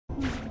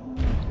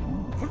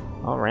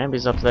Oh,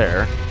 Rambi's up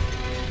there.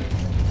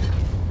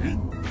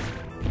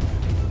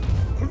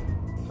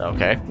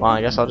 Okay, well,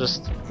 I guess I'll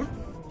just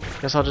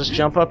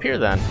jump up here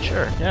then.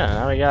 Sure. Yeah,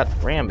 now we got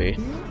Rambi.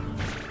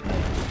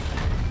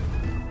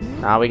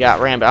 Now we got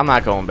Rambi. I'm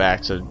not going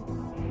back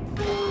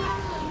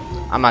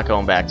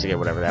to get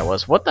whatever that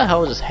was. What the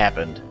hell just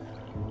happened?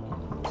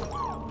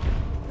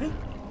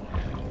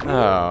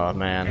 Oh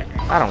man,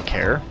 I don't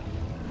care.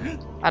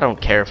 I don't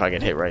care if I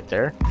get hit right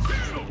there.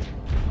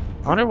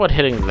 I wonder what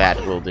hitting that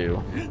will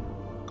do.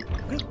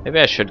 Maybe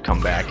I should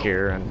come back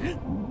here and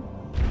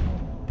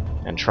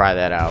try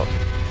that out.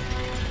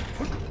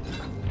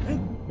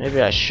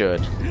 Maybe I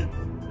should.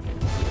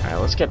 Alright,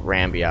 let's get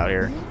Rambi out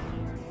here.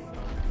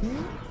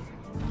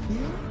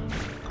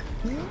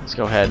 Let's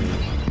go ahead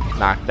and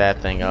knock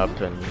that thing up,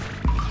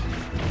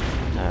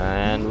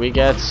 and we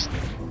get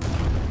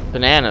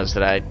bananas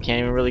that I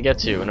can't even really get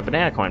to, and a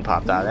banana coin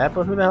popped out of that,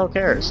 but who the hell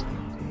cares?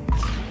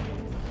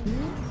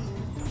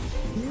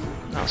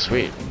 Oh,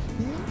 sweet.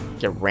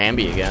 Get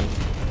Rambi again.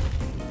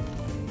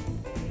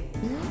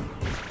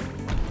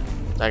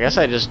 I guess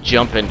I just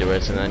jump into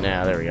it, and then,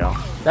 yeah, there we go.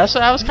 That's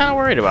what I was kind of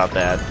worried about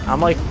that.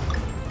 I'm like,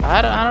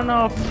 I don't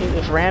know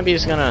if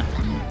Rambi's gonna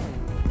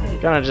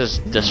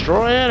just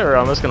destroy it, or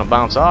I'm just gonna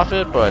bounce off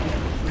it, but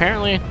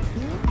apparently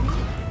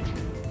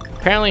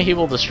he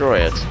will destroy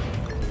it.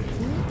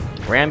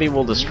 Rambi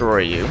will destroy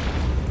you.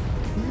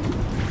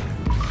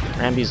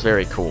 Rambi's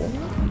very cool.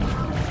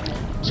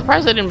 I'm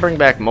surprised they didn't bring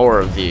back more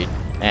of the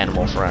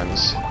animal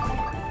friends.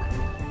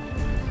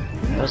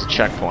 There's a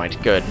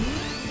checkpoint. Good.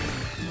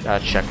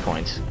 Got a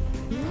checkpoint.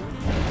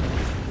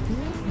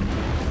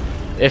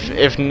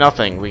 If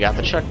nothing, we got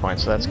the checkpoint,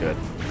 so that's good.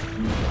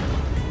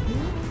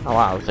 Oh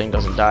wow, the thing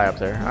doesn't die up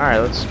there. Alright,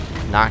 let's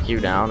knock you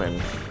down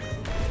and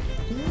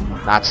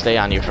not stay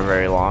on you for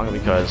very long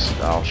because,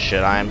 oh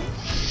shit, I'm...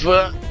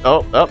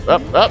 Oh, up.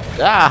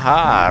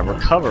 Aha!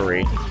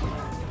 Recovery.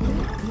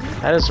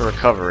 That is a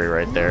recovery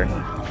right there.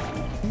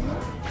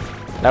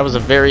 That was a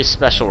very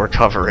special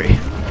recovery.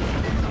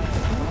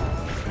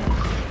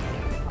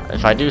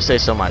 If I do say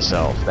so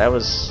myself, that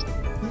was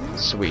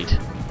sweet.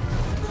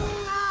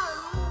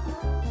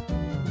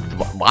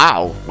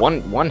 Wow,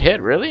 one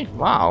hit, really?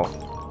 Wow.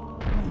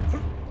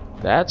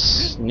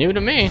 That's new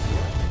to me.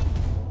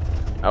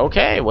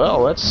 Okay, well,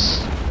 let's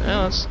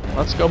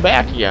go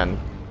back again.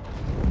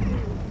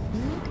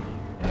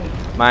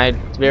 My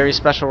very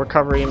special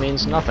recovery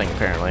means nothing,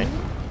 apparently.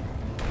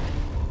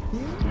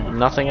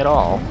 Nothing at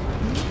all.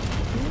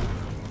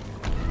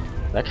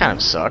 That kind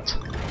of sucked.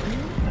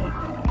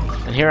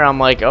 And here I'm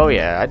like, oh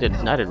yeah, I did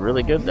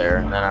really good there,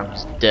 and then I'm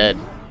just dead.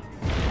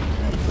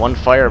 One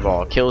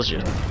fireball kills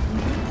you.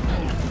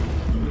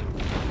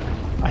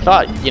 I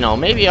thought, you know,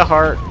 maybe a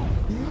heart,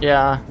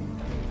 yeah,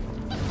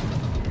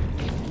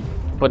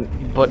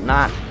 but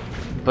not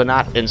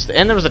instant.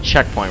 And there was a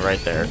checkpoint right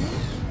there.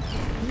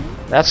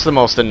 That's the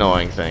most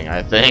annoying thing,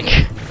 I think.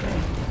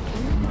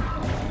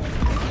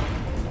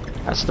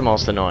 That's the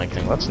most annoying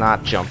thing. Let's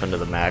not jump into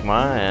the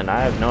magma, and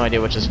I have no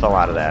idea what just fell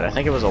out of that. I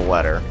think it was a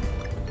letter.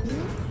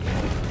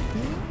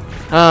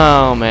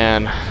 Oh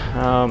man.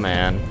 Oh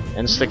man.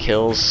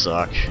 Insta-kills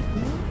suck.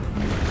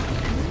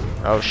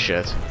 Oh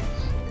shit.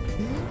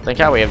 Think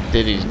how we have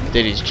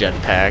Diddy's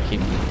jetpack. He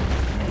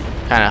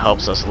kind of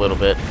helps us a little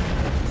bit.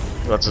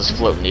 Lets us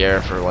float in the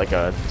air for like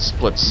a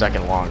split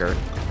second longer.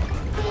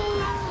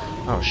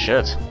 Oh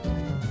shit.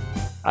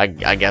 I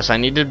guess I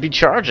need to be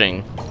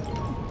charging.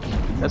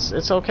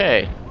 It's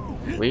okay.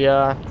 We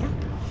got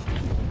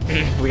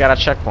a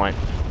checkpoint.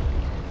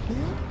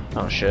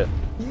 Oh shit.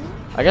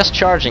 I guess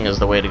charging is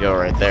the way to go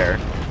right there.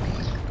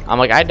 I'm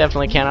like, I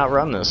definitely can't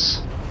outrun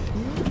this.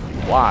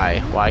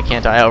 Why? Why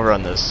can't I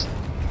outrun this?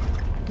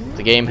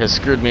 The game has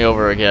screwed me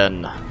over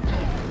again.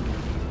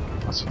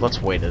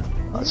 Let's wait a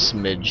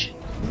smidge.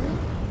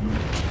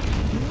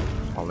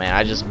 Oh man,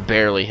 I just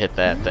barely hit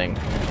that thing.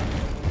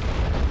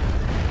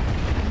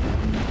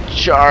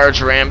 Charge,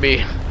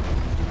 Rambi.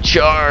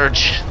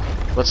 Charge!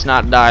 Let's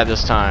not die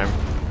this time.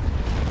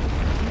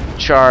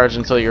 Charge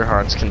until your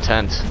heart's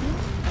content.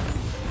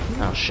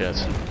 Oh shit.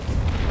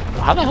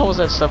 How the hell was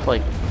that stuff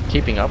like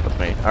keeping up with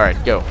me?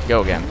 Alright, go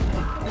again.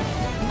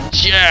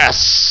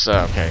 Yes!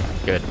 Okay,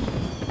 good.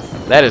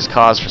 That is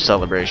cause for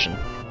celebration.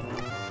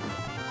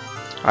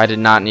 I did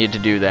not need to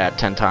do that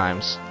 10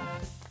 times.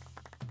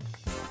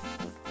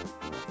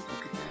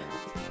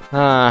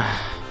 I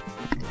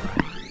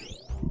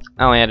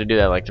only had to do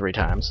that like 3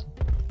 times.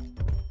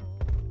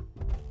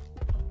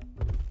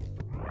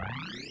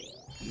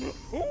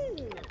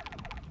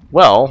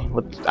 Well,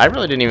 I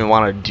really didn't even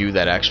want to do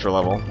that extra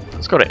level.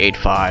 Let's go to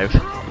 8-5.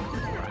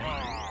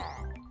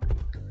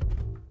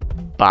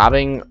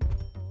 Bobbing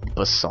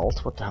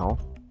basalt? What the hell?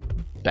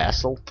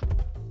 Basalt?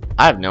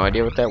 I have no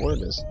idea what that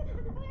word is.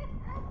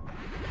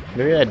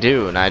 Maybe I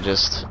do, and I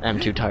just am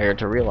too tired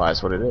to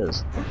realize what it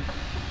is.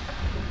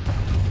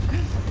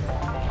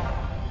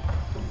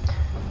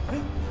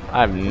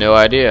 I have no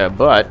idea,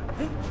 but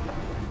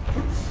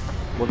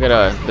we'll get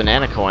a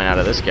banana coin out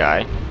of this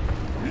guy.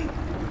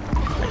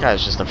 That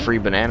guy's just a free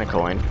banana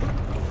coin.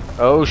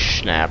 Oh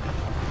snap.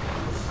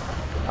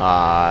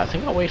 I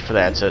think I'll wait for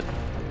that. Do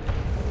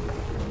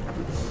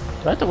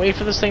I have to wait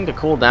for this thing to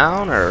cool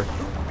down, or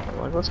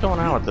like, what's going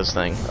on with this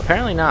thing?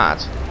 Apparently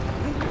not.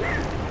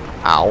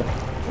 Ow.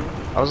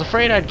 I was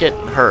afraid I'd get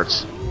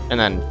hurt and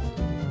then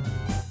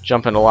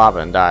jump into lava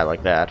and die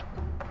like that.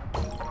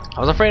 I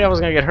was afraid I was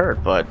gonna get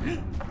hurt, but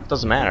it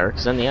doesn't matter,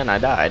 because in the end I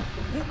died.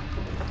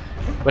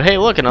 But hey,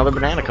 look, another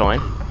banana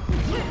coin.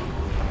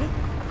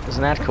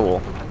 Isn't that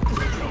cool?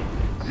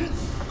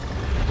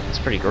 It's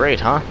pretty great,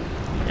 huh?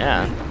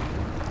 Yeah.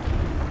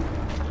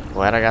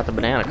 Glad I got the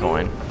banana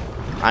coin.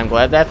 I'm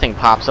glad that thing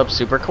pops up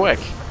super quick.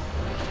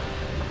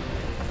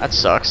 That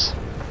sucks.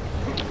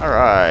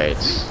 Alright.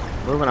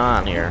 Moving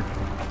on here.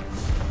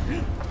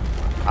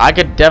 I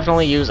could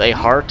definitely use a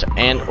heart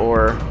and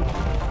or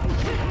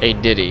a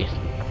Diddy.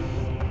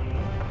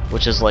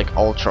 Which is like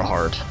ultra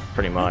heart,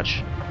 pretty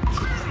much.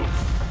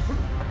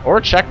 Or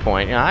a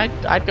checkpoint. Yeah,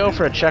 I'd go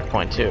for a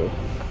checkpoint too.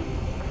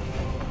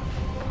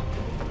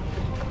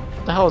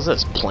 What the hell is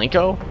this?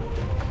 Plinko?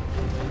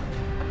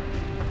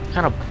 What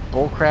kind of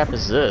bullcrap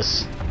is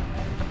this?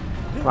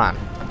 Come on.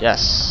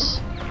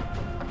 Yes.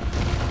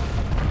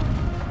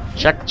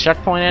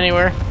 Checkpoint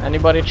anywhere?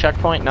 Anybody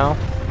checkpoint? No.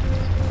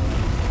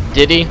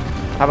 Diddy?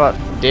 How about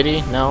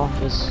Diddy? No.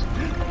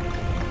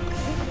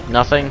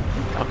 Nothing?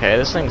 Okay,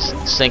 this thing's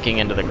sinking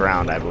into the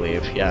ground, I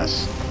believe.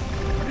 Yes.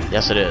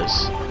 Yes, it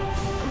is.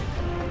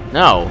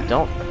 No,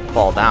 don't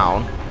fall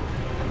down.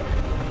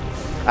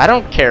 I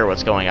don't care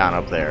what's going on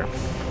up there.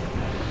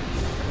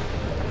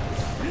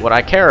 What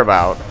I care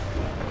about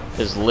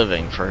is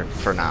living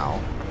for now.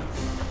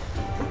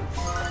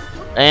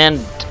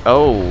 And,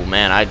 oh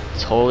man, I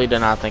totally did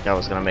not think I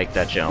was gonna make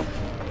that jump.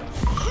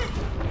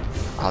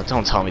 Oh,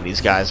 don't tell me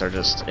these guys are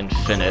just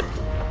infinite.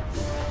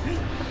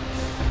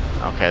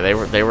 Okay,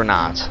 they were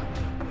not.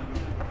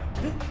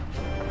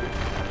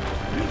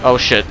 Oh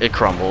shit, it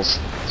crumbles.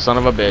 Son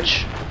of a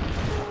bitch.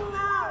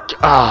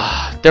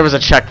 Ah, there was a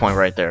checkpoint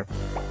right there.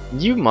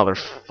 You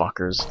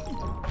motherfuckers.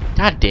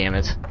 God damn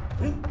it.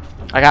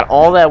 I got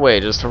all that way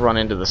just to run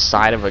into the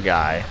side of a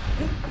guy.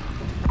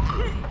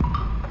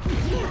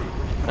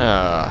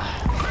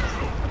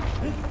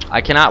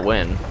 I cannot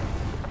win.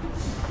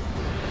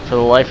 For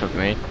the life of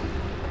me,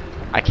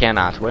 I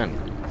cannot win.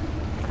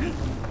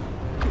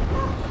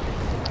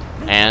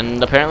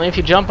 And apparently if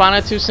you jump on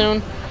it too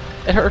soon,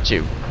 it hurts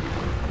you.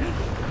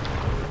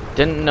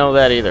 Didn't know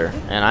that either,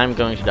 and I'm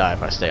going to die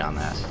if I stay on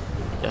that.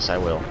 Yes, I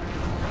will.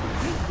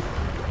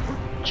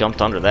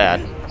 Jumped under that.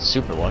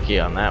 Super lucky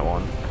on that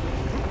one.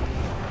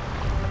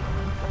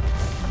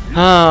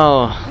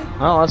 Oh,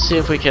 well, let's see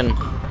if we can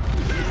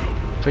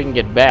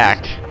get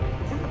back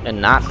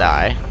and not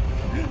die.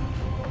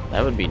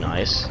 That would be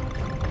nice.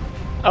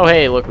 Oh,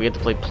 hey, look, we get to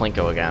play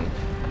Plinko again.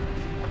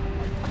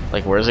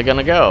 Like, where's it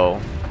gonna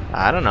go?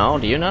 I don't know.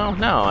 Do you know?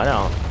 No, I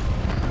don't.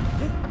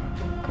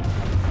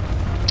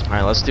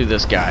 Alright, let's do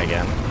this guy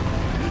again.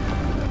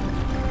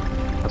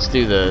 Let's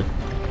do the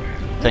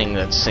thing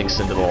that sinks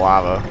into the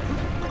lava.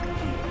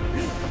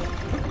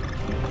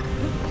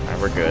 Alright,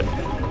 we're good.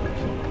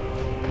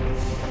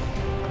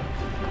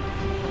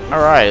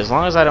 Alright, as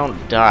long as I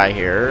don't die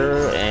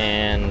here,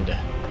 and...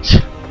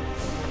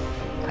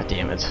 God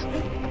damn it.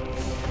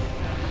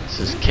 This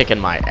is kicking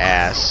my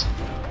ass.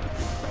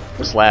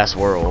 This last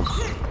world.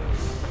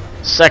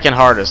 Second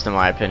hardest in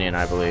my opinion,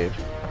 I believe.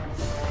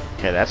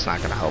 Okay, that's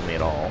not gonna help me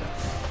at all.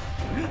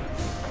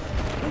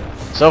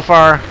 So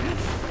far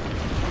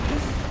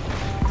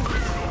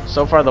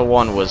the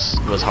one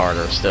was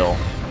harder still.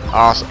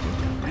 Awesome.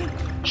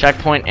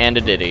 Checkpoint and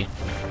a Diddy.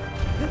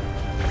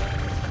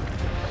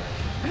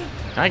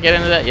 Can I get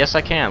into that? Yes,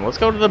 I can. Let's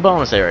go to the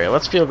bonus area.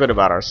 Let's feel good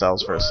about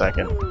ourselves for a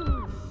second.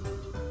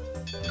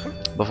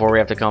 Before we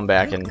have to come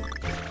back and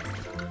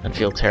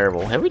feel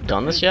terrible. Have we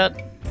done this yet?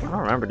 I don't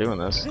remember doing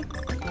this.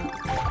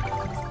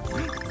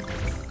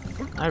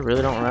 I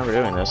really don't remember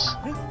doing this.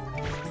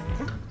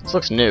 This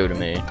looks new to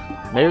me.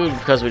 Maybe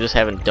because we just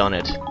haven't done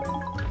it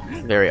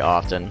very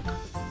often.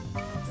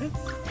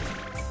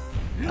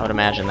 I would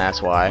imagine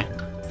that's why.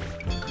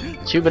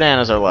 2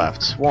 bananas are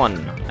left.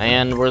 1.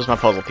 And where's my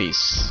puzzle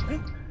piece?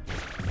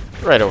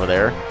 Right over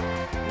there.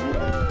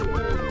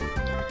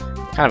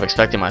 Kind of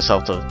expecting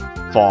myself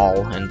to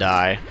fall and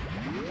die.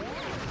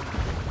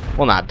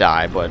 Well, not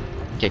die, but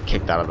get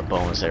kicked out of the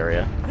bonus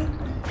area.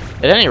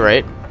 At any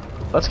rate,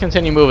 let's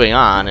continue moving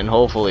on and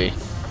hopefully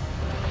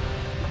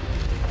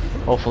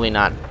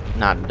not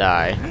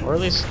die. Or at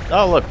least,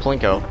 oh look,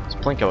 Plinko. It's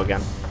Plinko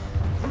again.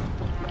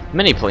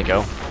 Mini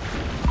Plinko.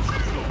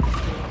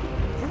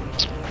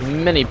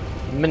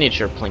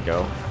 Miniature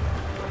Plinko.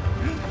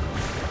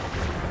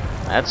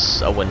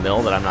 That's a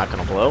windmill that I'm not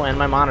gonna blow, and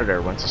my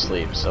monitor went to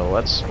sleep, so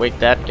let's wake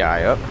that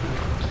guy up.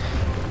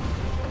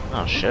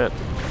 Oh shit.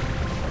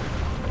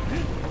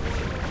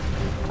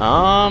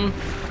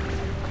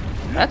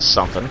 That's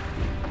something.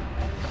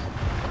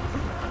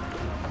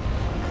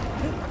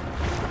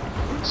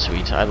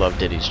 Sweet, I love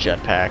Diddy's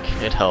jetpack.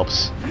 It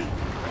helps.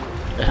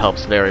 It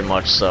helps very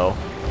much so.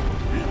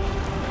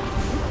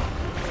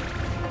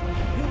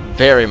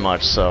 Very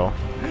much so.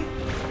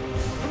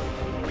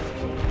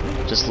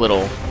 Just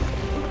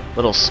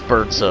little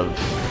spurts of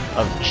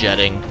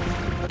jetting.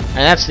 And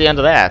that's the end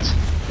of that.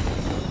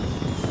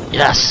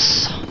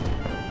 Yes!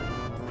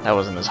 That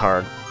wasn't as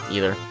hard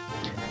either.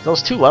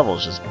 Those 2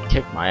 levels just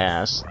kicked my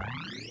ass.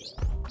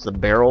 It's the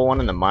barrel one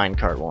and the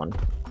minecart one.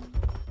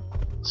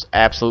 It's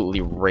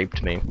absolutely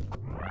raped me.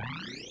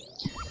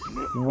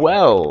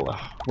 Well,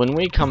 when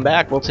we come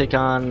back, we'll take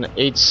on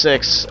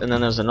 8-6, and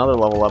then there's another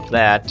level above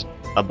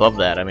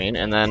that, I mean,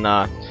 and then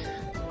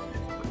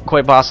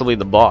quite possibly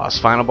the boss.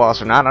 Final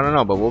boss or not, I don't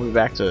know, but we'll be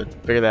back to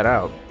figure that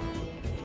out.